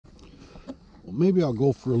maybe I'll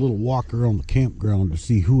go for a little walk around the campground to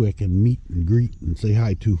see who I can meet and greet and say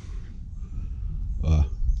hi to.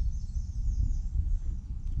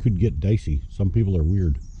 Could get dicey. Some people are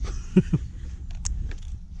weird.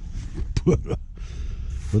 But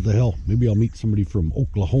what the hell? Maybe I'll meet somebody from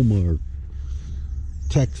Oklahoma or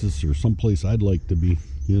Texas or someplace I'd like to be.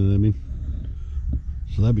 You know what I mean?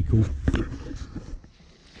 So that'd be cool.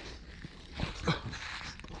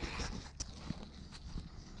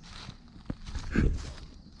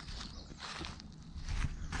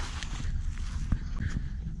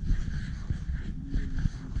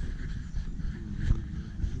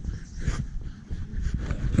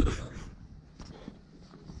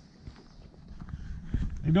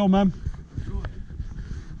 How you doing, man?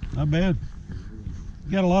 Not bad.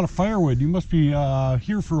 You got a lot of firewood. You must be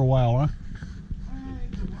here for a while, huh?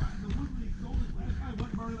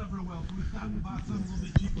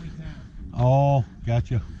 Oh,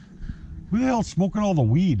 gotcha. Who the hell's smoking all the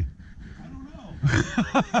weed? I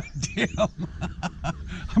don't know. Damn.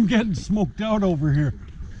 I'm getting smoked out over here.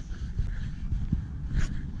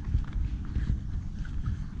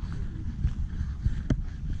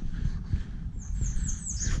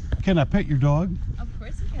 Can I pet your dog? Of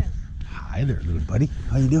course you can. Hi there, little buddy.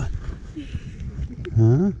 How you doing?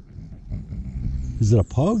 Huh? Is it a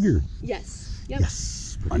pug or? Yes. Yep.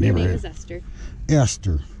 Yes. My name is Esther.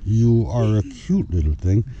 Esther, you are a cute little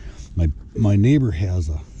thing. My neighbor has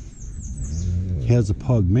a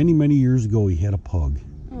pug. Many years ago, he had a pug.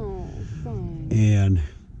 Oh, fun. And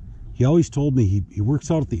he always told me he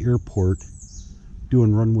works out at the airport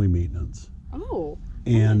doing runway maintenance. Oh.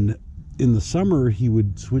 And in the summer, he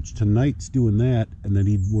would switch to nights doing that, and then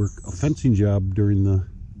he'd work a fencing job during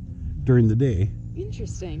the day.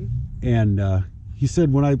 Interesting. And he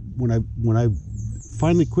said, when I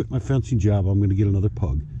finally quit my fencing job, I'm going to get another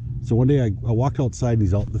pug. So one day I walked outside, and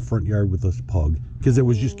he's out in the front yard with this pug because it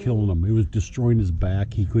was just killing him. It was destroying his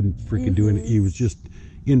back. He couldn't freaking do it. He was just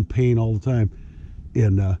in pain all the time.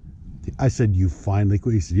 And I said, you finally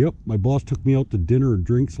quit? He said, yep. My boss took me out to dinner and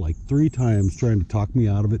drinks like 3 times trying to talk me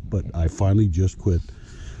out of it, but I finally just quit.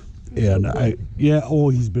 And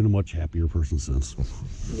he's been a much happier person since.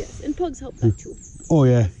 Yes, and pugs help that too. Oh,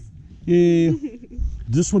 yeah. Yeah.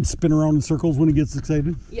 Does this one spin around in circles when he gets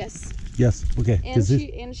excited? Yes. Yes. Okay.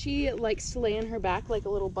 And she likes to lay on her back like a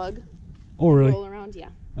little bug. Oh, really? Roll around, yeah.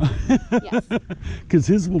 Yes. Because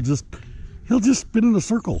his he'll just spin in a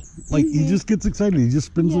circle. Like he just gets excited. He just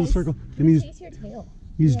spins in a circle, and chase your tail.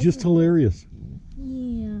 he's just hilarious.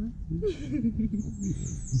 Yeah.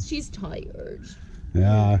 She's tired.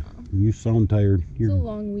 Yeah, you sound tired. It's a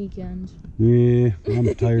long weekend. Yeah,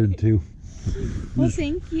 I'm tired too. Well,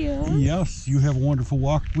 thank you. Yes, you have a wonderful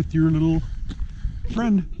walk with your little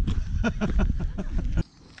friend.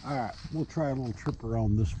 All right, we'll try a little trip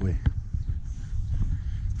around this way,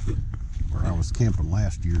 where I was camping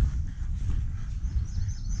last year.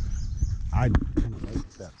 I kind of like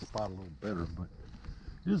that spot a little better, but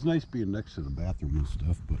it is nice being next to the bathroom and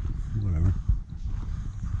stuff, but whatever.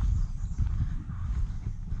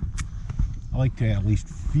 I like to at least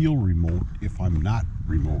feel remote if I'm not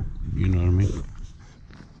remote, you know what I mean?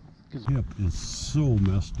 Because hip is so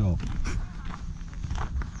messed up.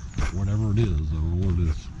 Whatever it is, I don't know what it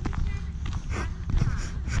is.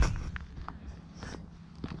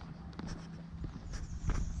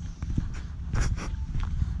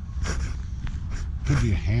 Could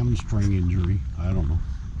be a hamstring injury, I don't know.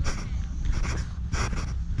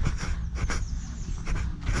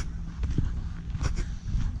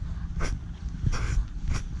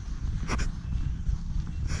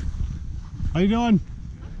 How you doing?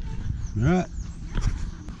 All right.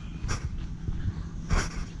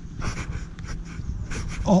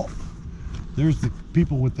 Oh, there's the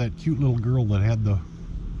people with that cute little girl that had the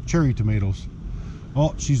cherry tomatoes.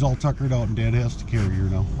 Oh, she's all tuckered out and Dad has to carry her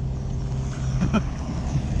now.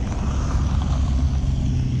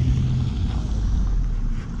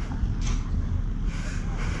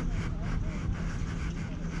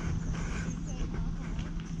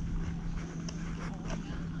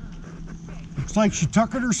 Looks like she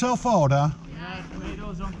tuckered herself out, huh? Yeah,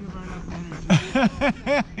 tomatoes don't give her enough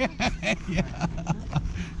energy. Yeah.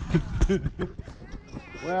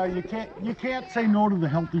 Well, you can't say no to the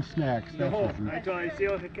healthy snacks. That's for sure. I told her,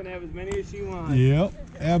 she can have as many as she wants. Yep,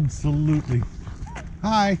 absolutely.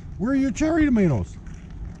 Hi, where are your cherry tomatoes?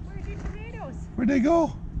 Where's your tomatoes? Where'd they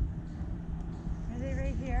go? Are they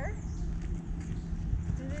right here?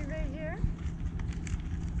 Are they right here?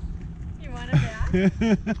 You want it back?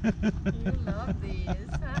 You love these.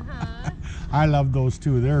 I love those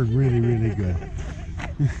too. They're really, really good.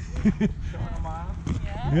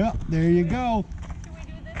 Yeah. Yep, there you go. Can we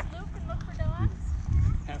do this loop and look for Dawn?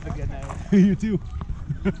 Have a good night. You too.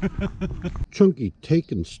 Chunky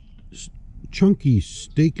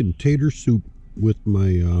steak and tater soup with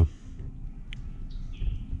my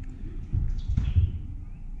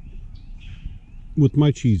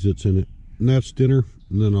Cheez-Its in it, and that's dinner.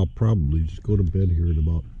 And then I'll probably just go to bed here in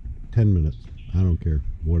about 10 minutes. I don't care,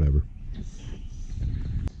 whatever.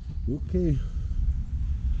 Okay,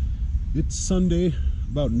 it's Sunday,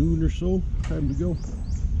 about noon or so. Time to go.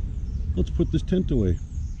 Let's put this tent away.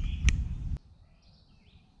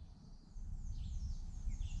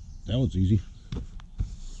 That was easy.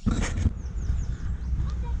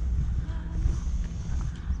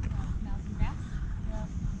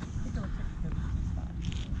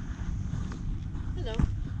 Hello.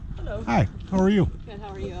 Hello. Hi, how are you? Good, how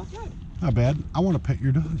are you? Good. Not bad. I want to pet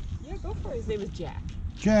your dog. Yeah, go for it. His name is Jack.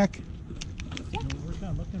 Jack. We're kind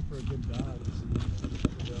of looking for a good dog.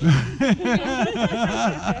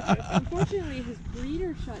 Unfortunately, his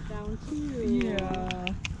breeder shut down too. Yeah.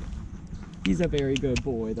 He's a very good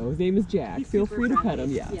boy, though. His name is Jack. He's Feel super free to pet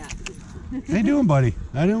friendly. him, yes. Yeah. How you doing, buddy?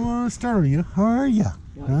 I didn't want to startle you. How are you?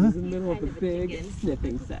 Yeah, Huh? he's in the middle of a Kind of a big chicken.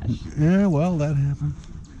 sniffing sesh. Yeah, well, that happens.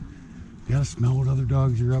 You gotta smell what other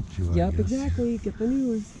dogs you're up to, I Yep, guess. exactly. Get the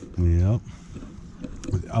news. Yep.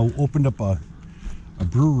 I opened up a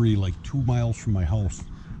brewery like 2 miles from my house.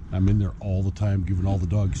 I'm in there all the time, giving all the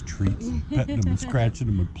dogs treats, and petting them and scratching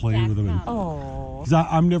them and playing with them. And, Oh. 'cause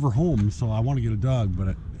I'm never home, so I want to get a dog, but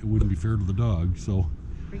it wouldn't be fair to the dog. So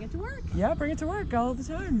Bring it to work. Yeah, bring it to work all the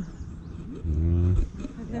time.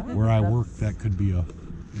 Yeah, where I that's- work, that could be an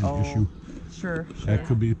Oh. issue. Sure, sure. That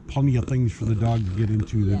could be plenty of things for the dog to get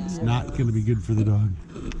into that's not going to be good for the dog.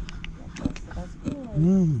 That's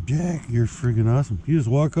cool. Jack, you're friggin' awesome. You just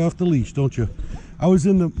walk off the leash, don't you? I was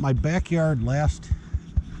in my backyard last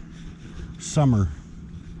summer.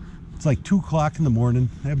 It's like 2 o'clock in the morning.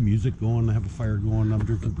 I have music going, I have a fire going, I'm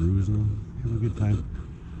drinking brews and I'm having a good time.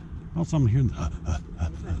 All of a sudden I'm hearing,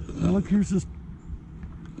 now look, here's this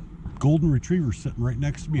golden retriever sitting right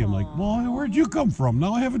next to me. I'm like, well, where'd you come from?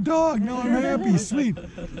 Now I have a dog. Now I'm happy, sweet.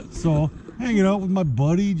 So hanging out with my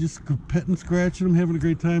buddy, just petting, scratching him, having a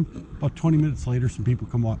great time. About 20 minutes later, some people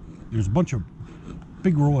come up. There's a bunch of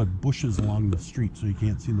big row of bushes along the street, so you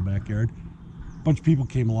can't see in the backyard. A bunch of people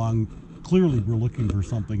came along. Clearly were looking for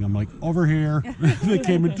something. I'm like, over here. They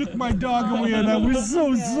came and took my dog away, and I was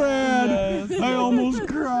so sad. I almost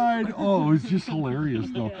cried. Oh, it was just hilarious,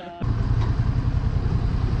 though.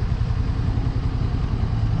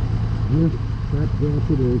 Yes, that grass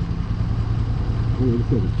it is. Oh, wait a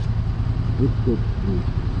second. Let's go.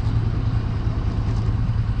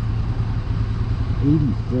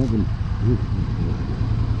 87.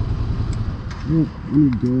 Yep, I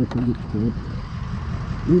need gas. I'll get stopped.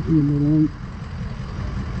 Open the light.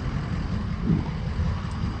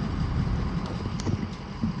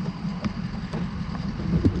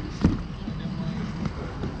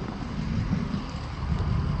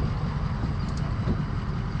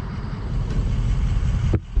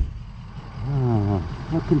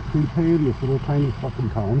 Fucking prepay in this little tiny fucking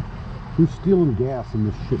town. Who's stealing gas in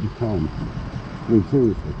this shitty town? I mean,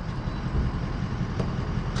 seriously.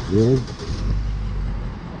 Really?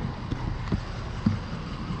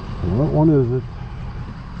 What one is it?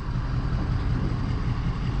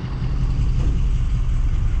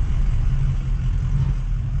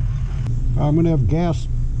 I'm gonna have gas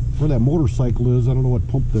where that motorcycle is. I don't know what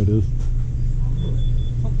pump that is.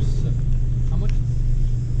 How much?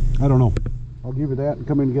 I don't know. I'll give you that and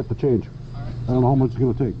come in and get the change. I don't know how much it's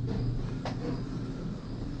gonna take.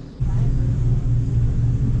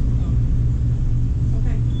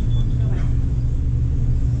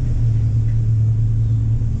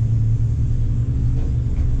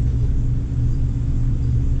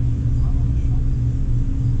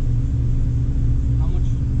 How much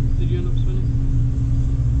did you end up spending?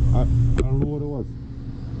 I don't know what it was.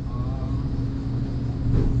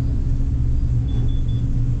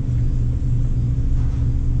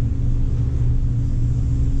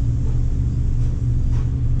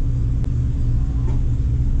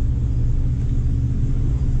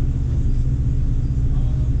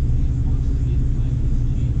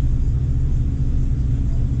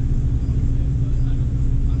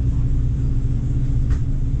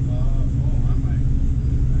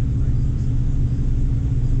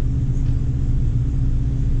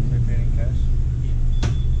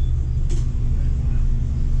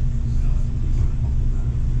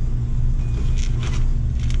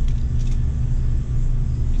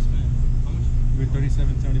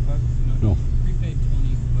 No. Prepaid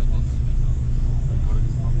 20, but then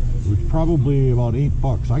It was probably about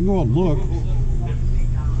 $8. I can go out and look.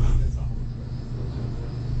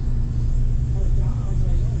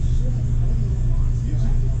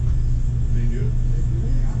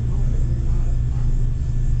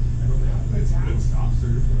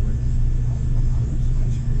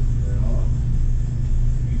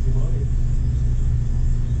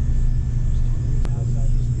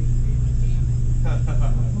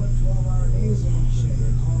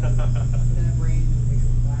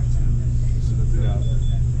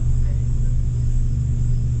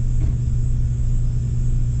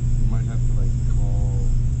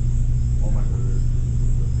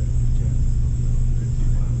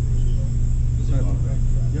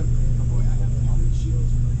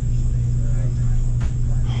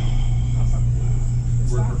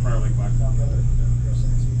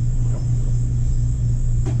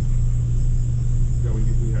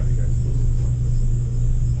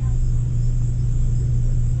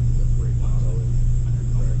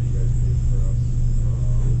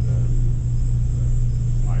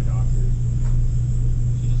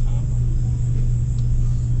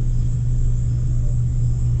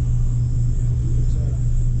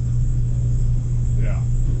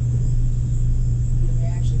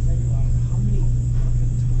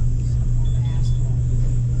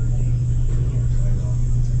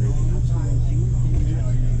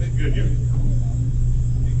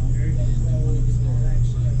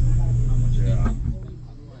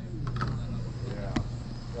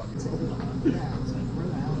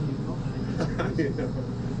 What is going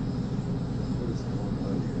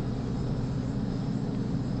on here?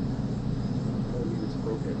 All I need is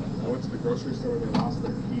propane. I went to the grocery store and they lost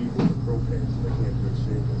their key for the propane, so they can't do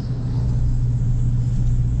exchanges.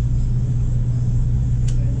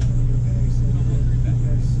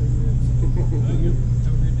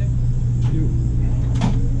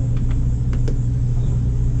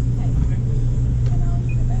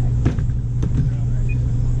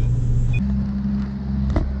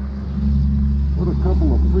 What a couple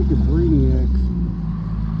of freaking brainiacs.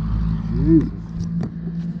 Jesus.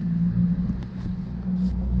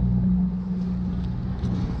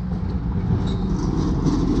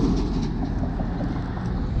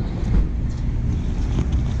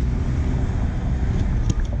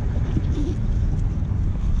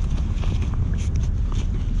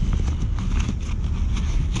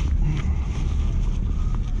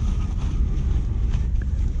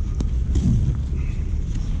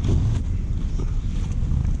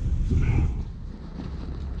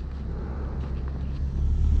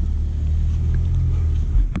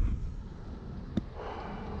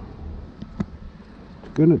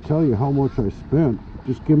 Gonna tell you how much I spent.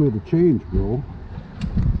 Just give me the change, bro.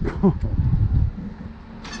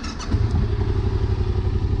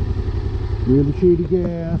 Really shady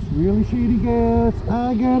gas, really shady gas.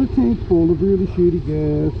 I got a tank full of really shady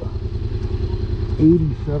gas.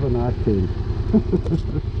 87 octane.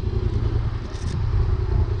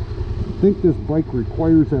 I think this bike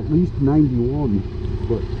requires at least 91,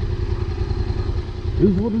 but it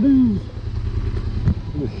is what it is.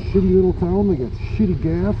 In a shitty little town, they got shitty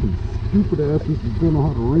gas and stupid asses that don't know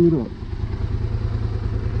how to ring it up.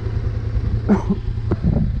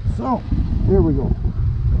 So, there we go.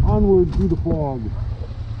 Onward through the fog.